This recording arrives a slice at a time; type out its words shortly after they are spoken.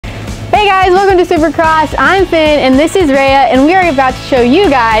Hey guys, welcome to Supercross. I'm Finn and this is Rhea, and we are about to show you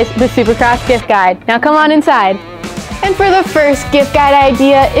guys the Supercross gift guide. Now come on inside. And for the first gift guide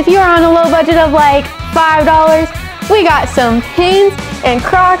idea, if you are on a low budget of like $5, we got some pins and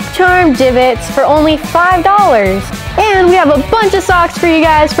Croc Charm Jibbits for only $5. And we have a bunch of socks for you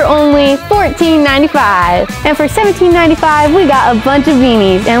guys for only $14.95. And for $17.95, we got a bunch of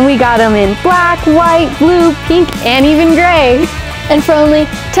beanies, and we got them in black, white, blue, pink, and even gray. And for only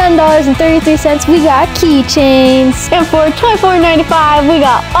 $10.33, we got keychains. And for $24.95, we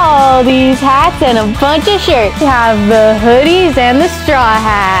got all these hats and a bunch of shirts. We have the hoodies and the straw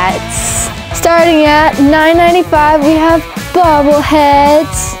hats. Starting at $9.95, we have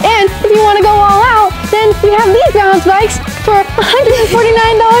bobbleheads. And if you want to go all out, then we have these balance bikes for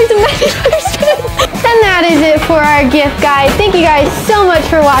 $149.95. And that is it for our gift guide. Thank you guys so much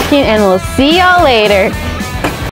for watching, and we'll see y'all later.